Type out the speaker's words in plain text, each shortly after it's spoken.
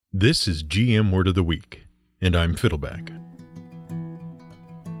This is GM Word of the Week, and I'm Fiddleback.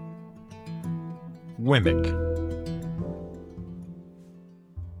 Wemmick.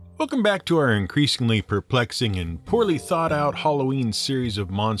 Welcome back to our increasingly perplexing and poorly thought out Halloween series of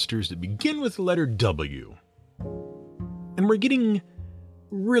monsters that begin with the letter W. And we're getting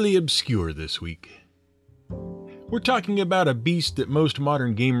really obscure this week. We're talking about a beast that most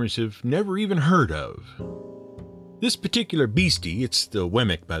modern gamers have never even heard of. This particular beastie, it's the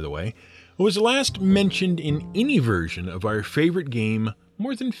Wemmick by the way, was last mentioned in any version of our favorite game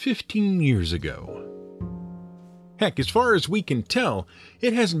more than 15 years ago. Heck, as far as we can tell,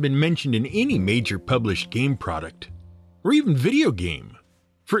 it hasn't been mentioned in any major published game product, or even video game,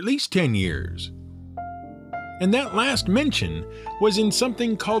 for at least 10 years. And that last mention was in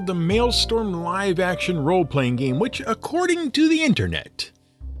something called the Maelstrom live-action role-playing game, which, according to the internet,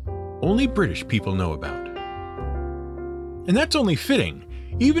 only British people know about. And that's only fitting,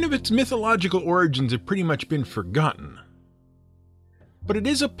 even if its mythological origins have pretty much been forgotten. But it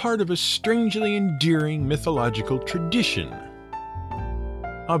is a part of a strangely endearing mythological tradition.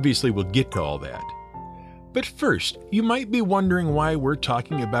 Obviously, we'll get to all that. But first, you might be wondering why we're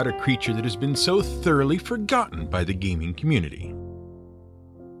talking about a creature that has been so thoroughly forgotten by the gaming community.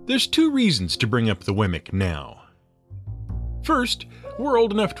 There's two reasons to bring up the Wemmick now. First, we're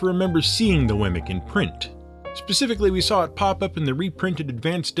old enough to remember seeing the Wemmick in print. Specifically, we saw it pop up in the reprinted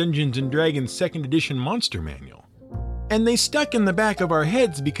Advanced Dungeons & Dragons 2nd Edition Monster Manual. And they stuck in the back of our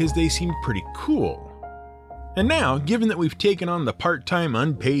heads because they seemed pretty cool. And now, given that we've taken on the part-time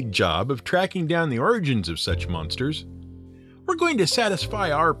unpaid job of tracking down the origins of such monsters, we're going to satisfy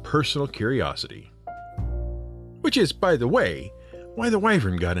our personal curiosity. Which is, by the way, why the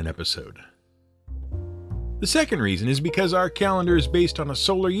Wyvern got an episode. The second reason is because our calendar is based on a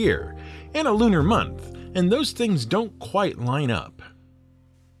solar year and a lunar month, and those things don't quite line up.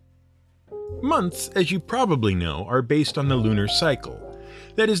 Months, as you probably know, are based on the lunar cycle.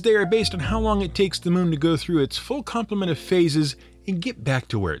 That is, they are based on how long it takes the moon to go through its full complement of phases and get back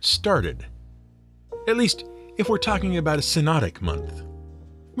to where it started. At least, if we're talking about a synodic month,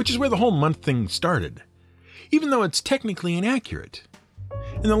 which is where the whole month thing started, even though it's technically inaccurate.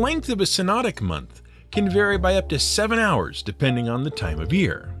 And the length of a synodic month can vary by up to 7 hours depending on the time of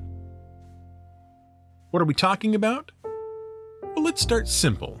year. What are we talking about? Well, let's start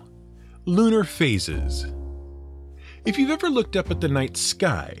simple. Lunar phases. If you've ever looked up at the night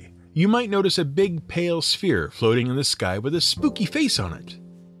sky, you might notice a big pale sphere floating in the sky with a spooky face on it.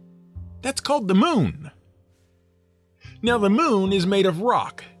 That's called the moon. Now, the moon is made of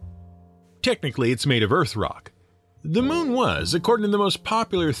rock. Technically, it's made of Earth rock. The moon was, according to the most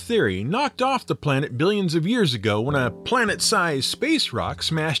popular theory, knocked off the planet billions of years ago when a planet-sized space rock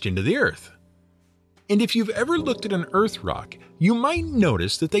smashed into the Earth. And if you've ever looked at an Earth rock, you might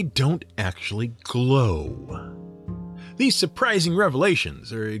notice that they don't actually glow. These surprising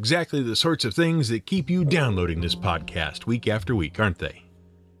revelations are exactly the sorts of things that keep you downloading this podcast week after week, aren't they?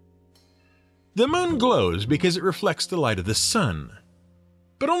 The moon glows because it reflects the light of the sun.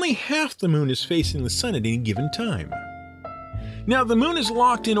 But only half the moon is facing the sun at any given time. Now, the moon is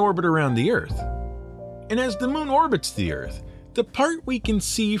locked in orbit around the Earth. And as the moon orbits the Earth, the part we can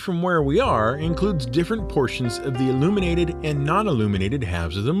see from where we are includes different portions of the illuminated and non-illuminated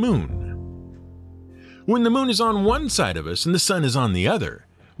halves of the moon. When the moon is on one side of us and the sun is on the other,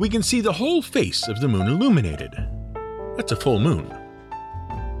 we can see the whole face of the moon illuminated. That's a full moon.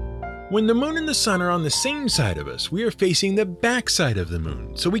 When the moon and the sun are on the same side of us, we are facing the back side of the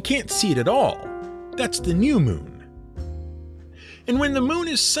moon, so we can't see it at all. That's the new moon. And when the moon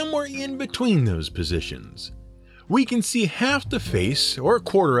is somewhere in between those positions, we can see half the face, or a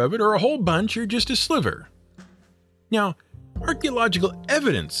quarter of it, or a whole bunch, or just a sliver. Now, archaeological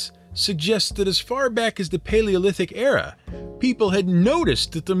evidence suggests that as far back as the Paleolithic era, people had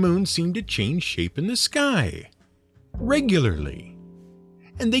noticed that the moon seemed to change shape in the sky. Regularly.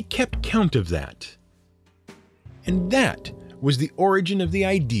 And they kept count of that. And that was the origin of the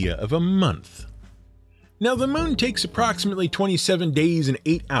idea of a month. Now, the moon takes approximately 27 days and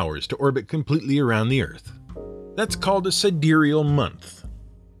 8 hours to orbit completely around the Earth. That's called a sidereal month.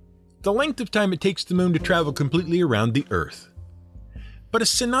 The length of time it takes the moon to travel completely around the Earth. But a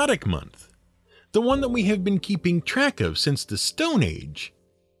synodic month, the one that we have been keeping track of since the Stone Age,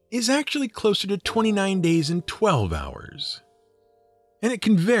 is actually closer to 29 days and 12 hours. And it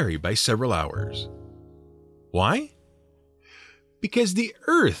can vary by several hours. Why? Because the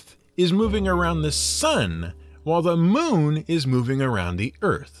Earth is moving around the sun while the moon is moving around the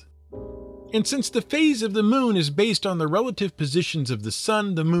Earth. And since the phase of the moon is based on the relative positions of the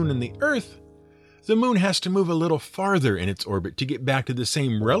sun, the moon, and the Earth, The moon has to move a little farther in its orbit to get back to the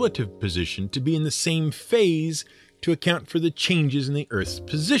same relative position to be in the same phase to account for the changes in the Earth's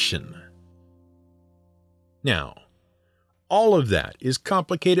position. Now, all of that is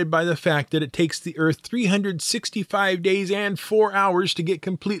complicated by the fact that it takes the Earth 365 days and 4 hours to get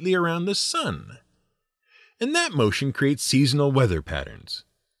completely around the Sun. And that motion creates seasonal weather patterns.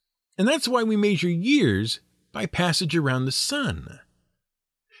 And that's why we measure years by passage around the Sun.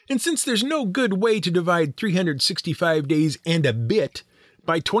 And since there's no good way to divide 365 days and a bit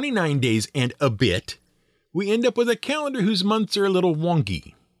by 29 days and a bit, we end up with a calendar whose months are a little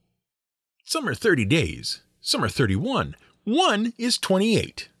wonky. Some are 30 days, some are 31. One is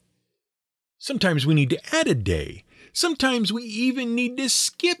 28. Sometimes we need to add a day. Sometimes we even need to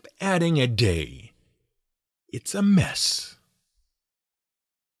skip adding a day. It's a mess.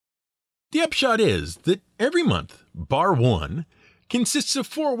 The upshot is that every month, bar one, consists of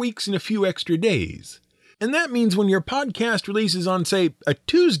 4 weeks and a few extra days. And that means when your podcast releases on, say, a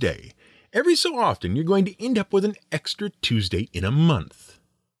Tuesday, every so often you're going to end up with an extra Tuesday in a month.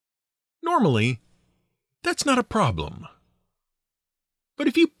 Normally, that's not a problem. But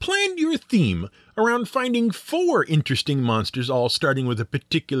if you planned your theme around finding 4 interesting monsters all starting with a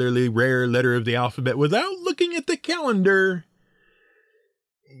particularly rare letter of the alphabet without looking at the calendar,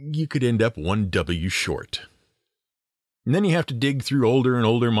 you could end up one W short. And then you have to dig through older and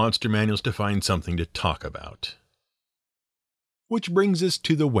older monster manuals to find something to talk about. Which brings us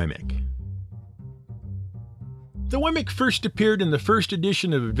to the Wemmick. The Wemmick first appeared in the first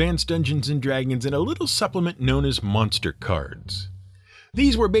edition of Advanced Dungeons & Dragons in a little supplement known as Monster Cards.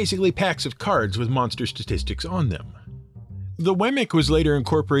 These were basically packs of cards with monster statistics on them. The Wemmick was later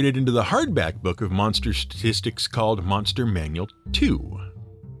incorporated into the hardback book of monster statistics called Monster Manual 2.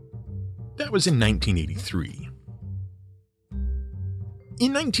 That was in 1983.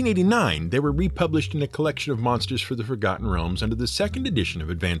 In 1989, they were republished in a collection of monsters for the Forgotten Realms under the second edition of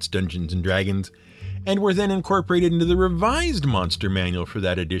Advanced Dungeons & Dragons, and were then incorporated into the revised monster manual for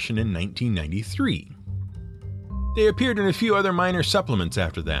that edition in 1993. They appeared in a few other minor supplements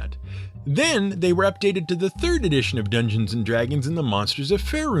after that. Then they were updated to the third edition of Dungeons & Dragons in the Monsters of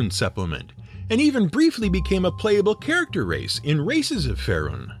Faerun supplement, and even briefly became a playable character race in Races of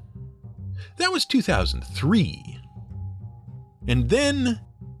Faerun. That was 2003. And then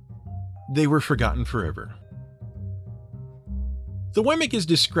they were forgotten forever. The Wemmick is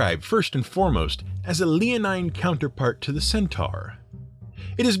described first and foremost as a leonine counterpart to the centaur.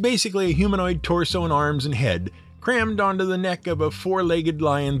 It is basically a humanoid torso and arms and head crammed onto the neck of a 4-legged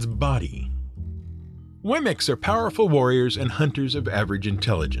lion's body. Wemmicks are powerful warriors and hunters of average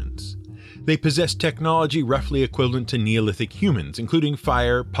intelligence. They possess technology roughly equivalent to Neolithic humans, including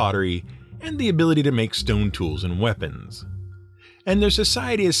fire, pottery, and the ability to make stone tools and weapons. And their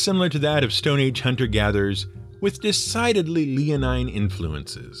society is similar to that of Stone Age hunter-gatherers, with decidedly leonine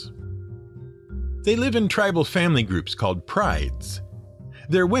influences. They live in tribal family groups called prides.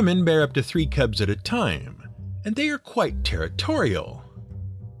 Their women bear up to 3 cubs at a time, and they are quite territorial.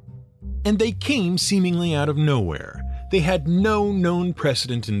 And they came seemingly out of nowhere. They had no known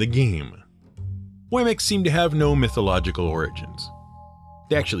precedent in the game. Wemmicks seem to have no mythological origins.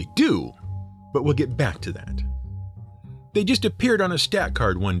 They actually do, but we'll get back to that. They just appeared on a stat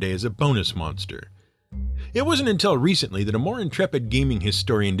card one day as a bonus monster. It wasn't until recently that a more intrepid gaming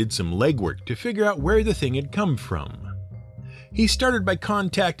historian did some legwork to figure out where the thing had come from. He started by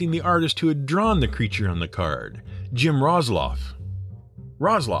contacting the artist who had drawn the creature on the card, Jim Rosloff.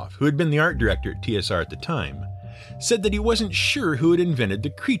 Rosloff, who had been the art director at TSR at the time, said that he wasn't sure who had invented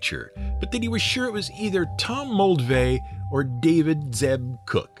the creature, but that he was sure it was either Tom Moldvay or David Zeb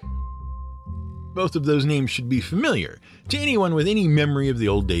Cook. Both of those names should be familiar to anyone with any memory of the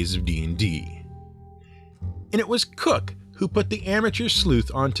old days of D&D. And it was Cook who put the amateur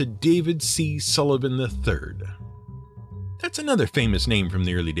sleuth onto David C. Sullivan III. That's another famous name from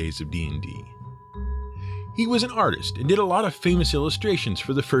the early days of D&D. He was an artist and did a lot of famous illustrations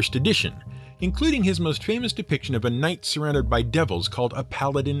for the first edition, including his most famous depiction of a knight surrounded by devils called A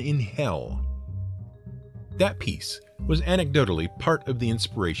Paladin in Hell. That piece was anecdotally part of the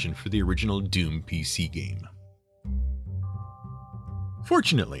inspiration for the original Doom PC game.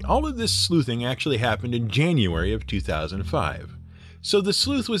 Fortunately, all of this sleuthing actually happened in January of 2005, so the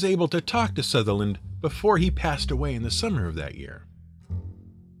sleuth was able to talk to Sutherland before he passed away in the summer of that year.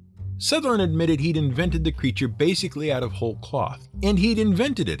 Sutherland admitted he'd invented the creature basically out of whole cloth, and he'd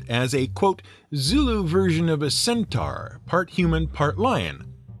invented it as a, quote, Zulu version of a centaur, part human, part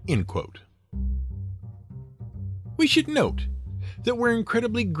lion, end quote. We should note that we're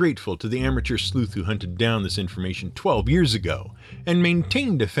incredibly grateful to the amateur sleuth who hunted down this information 12 years ago and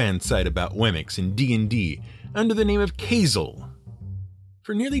maintained a fan site about Wemmicks and D&D under the name of Kazel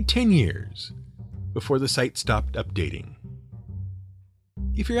for nearly 10 years before the site stopped updating.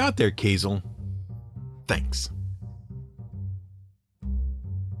 If you're out there, Kazel, thanks.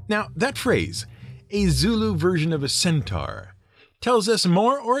 Now, that phrase, a Zulu version of a centaur, tells us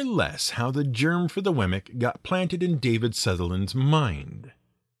more or less how the germ for the Wemmick got planted in David Sutherland's mind.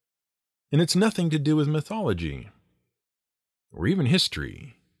 And it's nothing to do with mythology, or even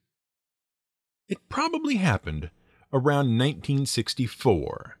history. It probably happened around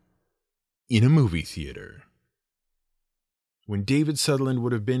 1964, in a movie theater, when David Sutherland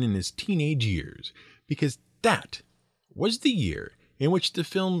would have been in his teenage years, because that was the year in which the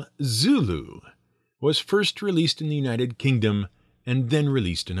film Zulu was first released in the United Kingdom and then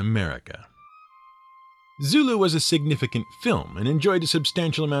released in America. Zulu was a significant film and enjoyed a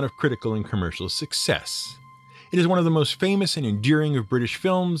substantial amount of critical and commercial success. It is one of the most famous and enduring of British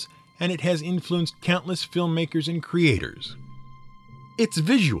films, and it has influenced countless filmmakers and creators. Its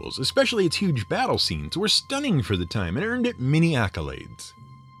visuals, especially its huge battle scenes, were stunning for the time and earned it many accolades.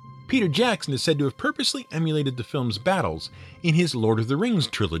 Peter Jackson is said to have purposely emulated the film's battles in his Lord of the Rings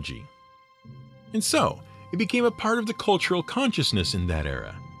trilogy. And so, it became a part of the cultural consciousness in that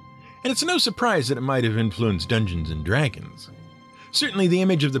era. And it's no surprise that it might have influenced Dungeons & Dragons. Certainly the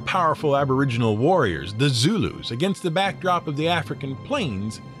image of the powerful Aboriginal warriors, the Zulus, against the backdrop of the African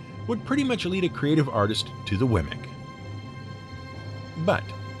plains would pretty much lead a creative artist to the Wemmick. But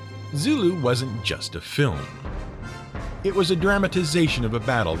Zulu wasn't just a film. It was a dramatization of a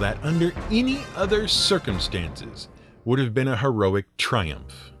battle that, under any other circumstances, would have been a heroic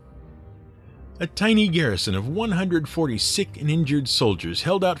triumph. A tiny garrison of 140 sick and injured soldiers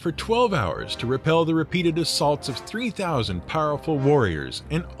held out for 12 hours to repel the repeated assaults of 3,000 powerful warriors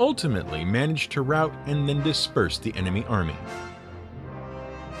and ultimately managed to rout and then disperse the enemy army.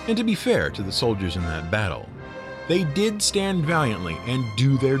 And to be fair to the soldiers in that battle, they did stand valiantly and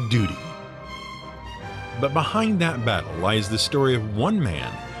do their duty. But behind that battle lies the story of one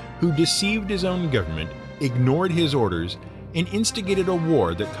man who deceived his own government, ignored his orders, and instigated a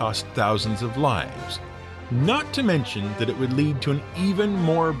war that cost thousands of lives, not to mention that it would lead to an even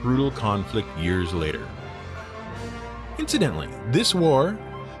more brutal conflict years later. Incidentally, this war,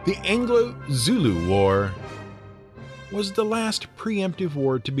 the Anglo-Zulu War, was the last preemptive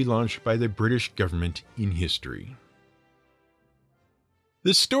war to be launched by the British government in history.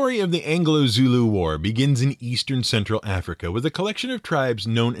 The story of the Anglo-Zulu War begins in eastern Central Africa with a collection of tribes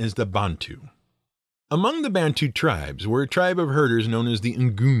known as the Bantu. Among the Bantu tribes were a tribe of herders known as the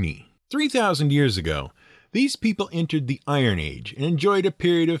Nguni. 3,000 years ago, these people entered the Iron Age and enjoyed a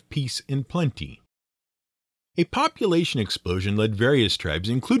period of peace and plenty. A population explosion led various tribes,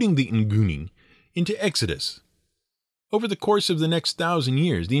 including the Nguni, into exodus. Over the course of the next 1,000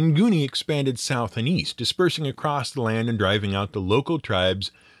 years, the Nguni expanded south and east, dispersing across the land and driving out the local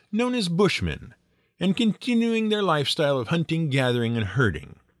tribes known as Bushmen, and continuing their lifestyle of hunting, gathering, and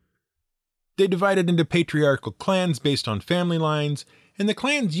herding. They divided into patriarchal clans based on family lines, and the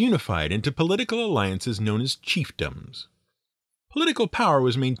clans unified into political alliances known as chiefdoms. Political power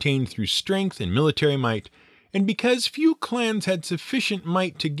was maintained through strength and military might, and because few clans had sufficient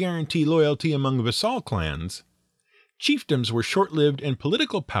might to guarantee loyalty among vassal clans, chiefdoms were short-lived and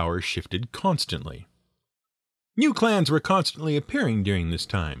political power shifted constantly. New clans were constantly appearing during this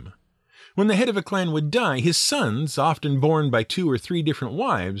time. When the head of a clan would die, his sons, often born by 2 or 3 different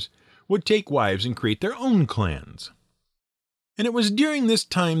wives, would take wives and create their own clans. And it was during this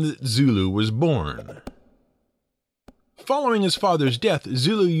time that Zulu was born. Following his father's death,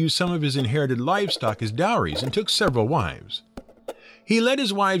 Zulu used some of his inherited livestock as dowries and took several wives. He led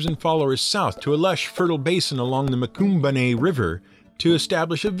his wives and followers south to a lush, fertile basin along the Makumbane River to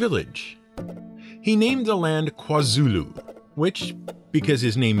establish a village. He named the land KwaZulu, which, because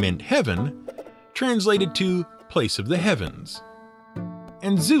his name meant heaven, translated to place of the heavens.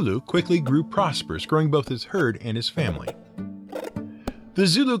 And Zulu quickly grew prosperous, growing both his herd and his family. The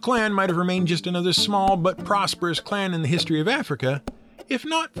Zulu clan might have remained just another small but prosperous clan in the history of Africa, if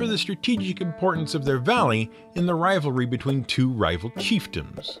not for the strategic importance of their valley in the rivalry between 2 rival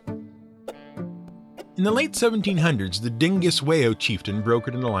chiefdoms. In the late 1700s, the Dingiswayo chieftain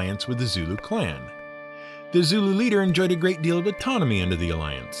brokered an alliance with the Zulu clan. The Zulu leader enjoyed a great deal of autonomy under the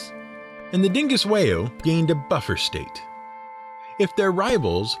alliance, and the Dingiswayo gained a buffer state. If their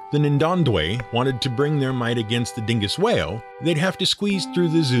rivals, the Ndandwe, wanted to bring their might against the Dingiswayo, they'd have to squeeze through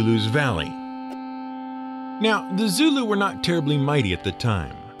the Zulu's valley. Now, the Zulu were not terribly mighty at the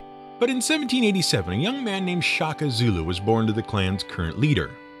time, But in 1787, a young man named Shaka Zulu was born to the clan's current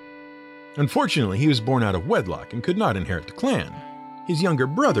leader. Unfortunately, he was born out of wedlock and could not inherit the clan. His younger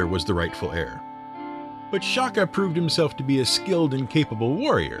brother was the rightful heir. But Shaka proved himself to be a skilled and capable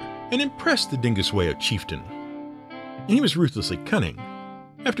warrior and impressed the Dingiswayo chieftain. And he was ruthlessly cunning.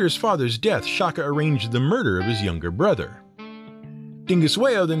 After his father's death, Shaka arranged the murder of his younger brother.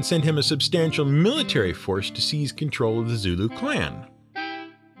 Dingiswayo then sent him a substantial military force to seize control of the Zulu clan.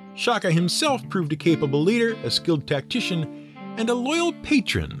 Shaka himself proved a capable leader, a skilled tactician, and a loyal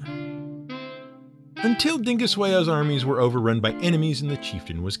patron. Until Dingiswayo's armies were overrun by enemies and the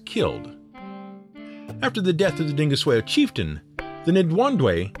chieftain was killed. After the death of the Dingiswayo chieftain, the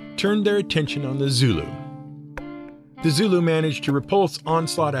Ndwandwe turned their attention on the Zulu. The Zulu managed to repulse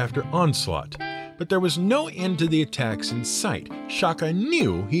onslaught after onslaught, but there was no end to the attacks in sight. Shaka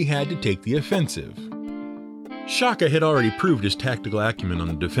knew he had to take the offensive. Shaka had already proved his tactical acumen on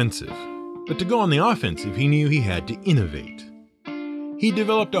the defensive, but to go on the offensive he knew he had to innovate. He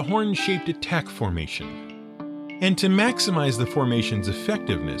developed a horn-shaped attack formation, and to maximize the formation's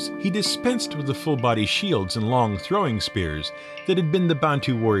effectiveness, he dispensed with the full-body shields and long throwing spears that had been the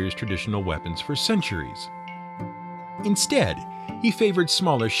Bantu warriors' traditional weapons for centuries. Instead, he favored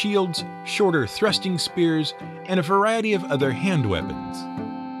smaller shields, shorter thrusting spears, and a variety of other hand weapons.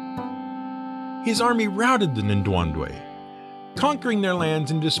 His army routed the Ndwandwe, conquering their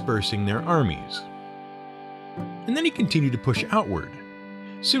lands and dispersing their armies. And then he continued to push outward,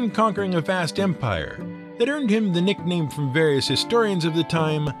 soon conquering a vast empire that earned him the nickname from various historians of the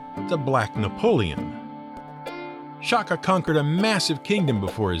time, the Black Napoleon. Shaka conquered a massive kingdom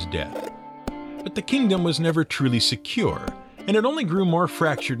before his death, but the kingdom was never truly secure, and it only grew more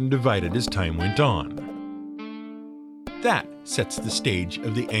fractured and divided as time went on. That sets the stage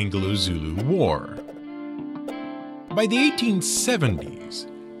of the Anglo-Zulu War. By the 1870s,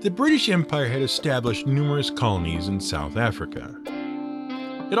 the British Empire had established numerous colonies in South Africa.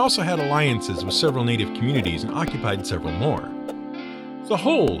 It also had alliances with several native communities and occupied several more. The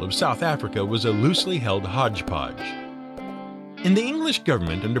whole of South Africa was a loosely held hodgepodge. And the English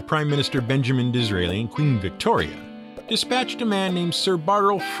government under Prime Minister Benjamin Disraeli and Queen Victoria dispatched a man named Sir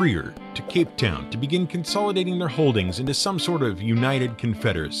Bartle Frere to Cape Town to begin consolidating their holdings into some sort of united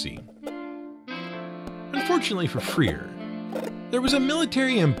confederacy. Unfortunately for Frere, there was a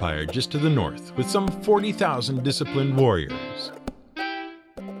military empire just to the north with some 40,000 disciplined warriors.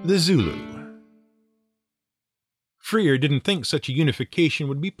 The Zulu. Frere didn't think such a unification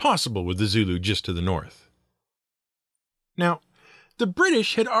would be possible with the Zulu just to the north. Now, the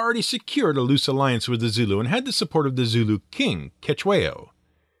British had already secured a loose alliance with the Zulu and had the support of the Zulu king, Cetshwayo.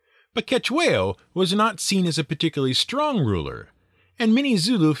 But Cetshwayo was not seen as a particularly strong ruler, and many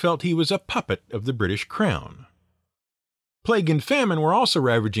Zulu felt he was a puppet of the British crown. Plague and famine were also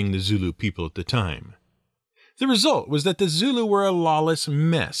ravaging the Zulu people at the time. The result was that the Zulu were a lawless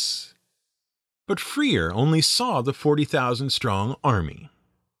mess. But Frere only saw the 40,000-strong army.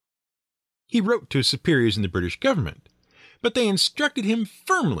 He wrote to his superiors in the British government, but they instructed him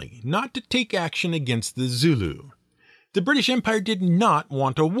firmly not to take action against the Zulu. The British Empire did not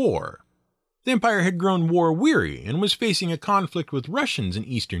want a war. The Empire had grown war-weary and was facing a conflict with Russians in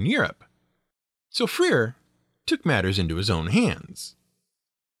Eastern Europe. So Frere took matters into his own hands.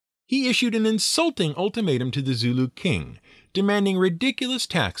 He issued an insulting ultimatum to the Zulu king, demanding ridiculous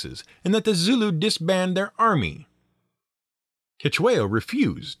taxes and that the Zulu disband their army. Cetshwayo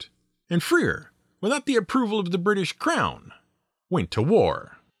refused, and Frere, without the approval of the British crown, went to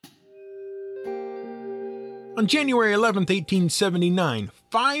war. On January 11, 1879,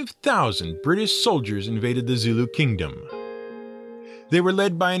 5,000 British soldiers invaded the Zulu kingdom. They were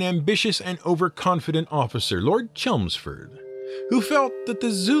led by an ambitious and overconfident officer, Lord Chelmsford, who felt that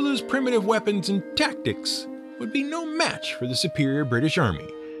the Zulus' primitive weapons and tactics would be no match for the superior British army,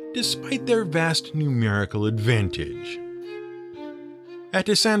 despite their vast numerical advantage. At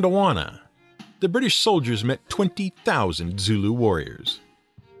Isandlwana, the British soldiers met 20,000 Zulu warriors.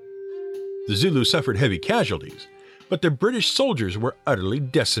 The Zulu suffered heavy casualties, but the British soldiers were utterly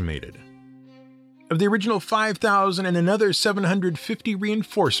decimated. Of the original 5,000 and another 750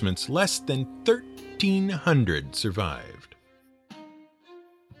 reinforcements, less than 1,300 survived.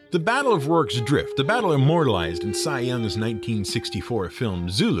 The Battle of Rorke's Drift, the battle immortalized in Cy Young's 1964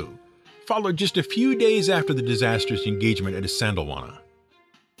 film Zulu, followed just a few days after the disastrous engagement at Isandlwana.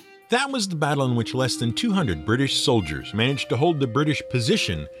 That was the battle in which less than 200 British soldiers managed to hold the British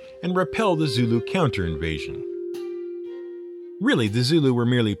position and repel the Zulu counter-invasion. Really, the Zulu were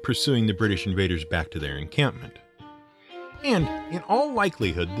merely pursuing the British invaders back to their encampment. And, in all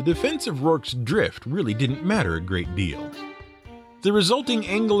likelihood, the defense of Rorke's Drift really didn't matter a great deal. The resulting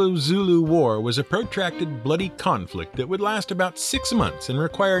Anglo-Zulu War was a protracted, bloody conflict that would last about 6 months and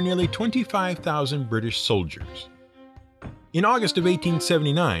require nearly 25,000 British soldiers. In August of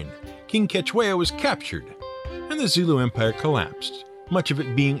 1879, King Cetshwayo was captured, and the Zulu Empire collapsed, much of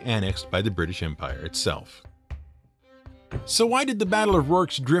it being annexed by the British Empire itself. So why did the Battle of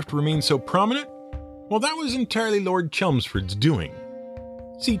Rorke's Drift remain so prominent? Well, that was entirely Lord Chelmsford's doing.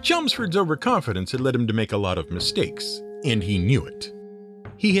 See, Chelmsford's overconfidence had led him to make a lot of mistakes, and he knew it.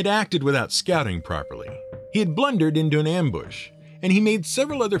 He had acted without scouting properly. He had blundered into an ambush, and he made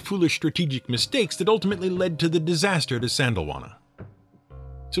several other foolish strategic mistakes that ultimately led to the disaster at Isandlwana.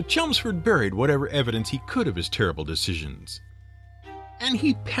 So Chelmsford buried whatever evidence he could of his terrible decisions. And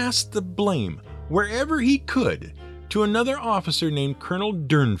he passed the blame, wherever he could, to another officer named Colonel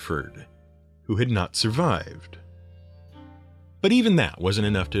Durnford, who had not survived. But even that wasn't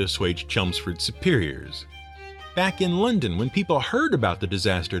enough to assuage Chelmsford's superiors. Back in London, when people heard about the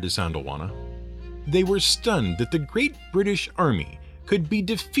disaster at Isandlwana, they were stunned that the great British Army could be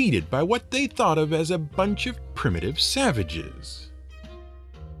defeated by what they thought of as a bunch of primitive savages.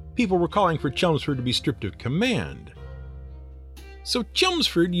 People were calling for Chelmsford to be stripped of command. So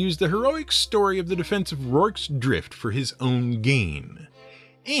Chelmsford used the heroic story of the defense of Rorke's Drift for his own gain.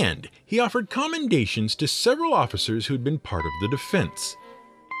 And he offered commendations to several officers who had been part of the defense.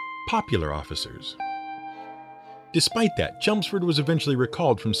 Popular officers. Despite that, Chelmsford was eventually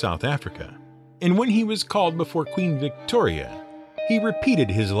recalled from South Africa, and when he was called before Queen Victoria, he repeated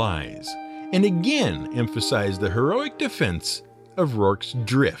his lies, and again emphasized the heroic defense of Rorke's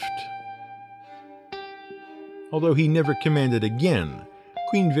Drift. Although he never commanded again,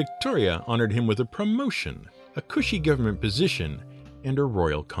 Queen Victoria honored him with a promotion, a cushy government position, and a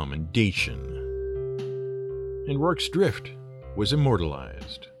royal commendation. And Rorke's Drift was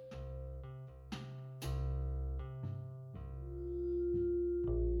immortalized.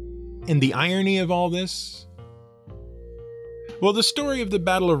 And the irony of all this? Well, the story of the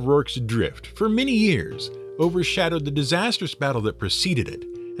Battle of Rorke's Drift, for many years, overshadowed the disastrous battle that preceded it,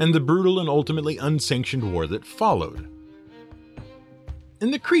 and the brutal and ultimately unsanctioned war that followed.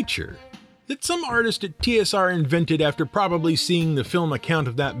 And the creature that some artist at TSR invented after probably seeing the film account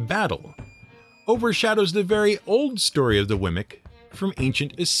of that battle overshadows the very old story of the Wemmick from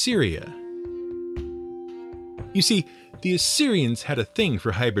ancient Assyria. You see, the Assyrians had a thing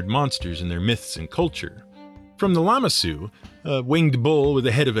for hybrid monsters in their myths and culture. From the Lamassu, a winged bull with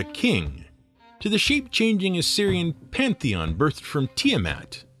the head of a king, to the shape-changing Assyrian pantheon birthed from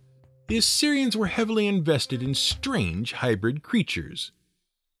Tiamat, the Assyrians were heavily invested in strange hybrid creatures.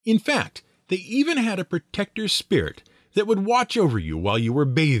 In fact, they even had a protector spirit that would watch over you while you were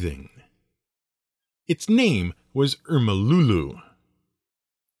bathing. Its name was Urmalulu,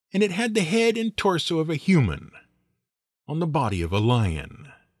 and it had the head and torso of a human on the body of a lion.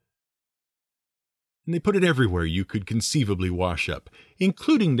 And they put it everywhere you could conceivably wash up,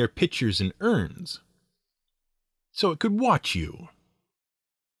 including their pitchers and urns, so it could watch you,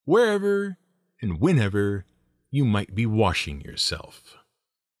 wherever and whenever you might be washing yourself.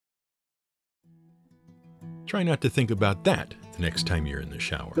 Try not to think about that the next time you're in the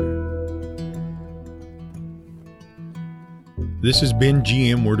shower. This has been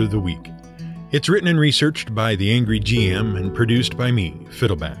GM Word of the Week. It's written and researched by The Angry GM and produced by me,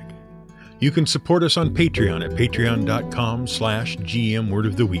 Fiddleback. You can support us on Patreon at patreon.com/GM Word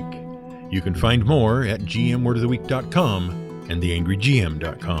of the Week. You can find more at gmwordoftheweek.com and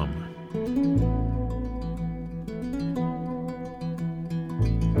theangrygm.com.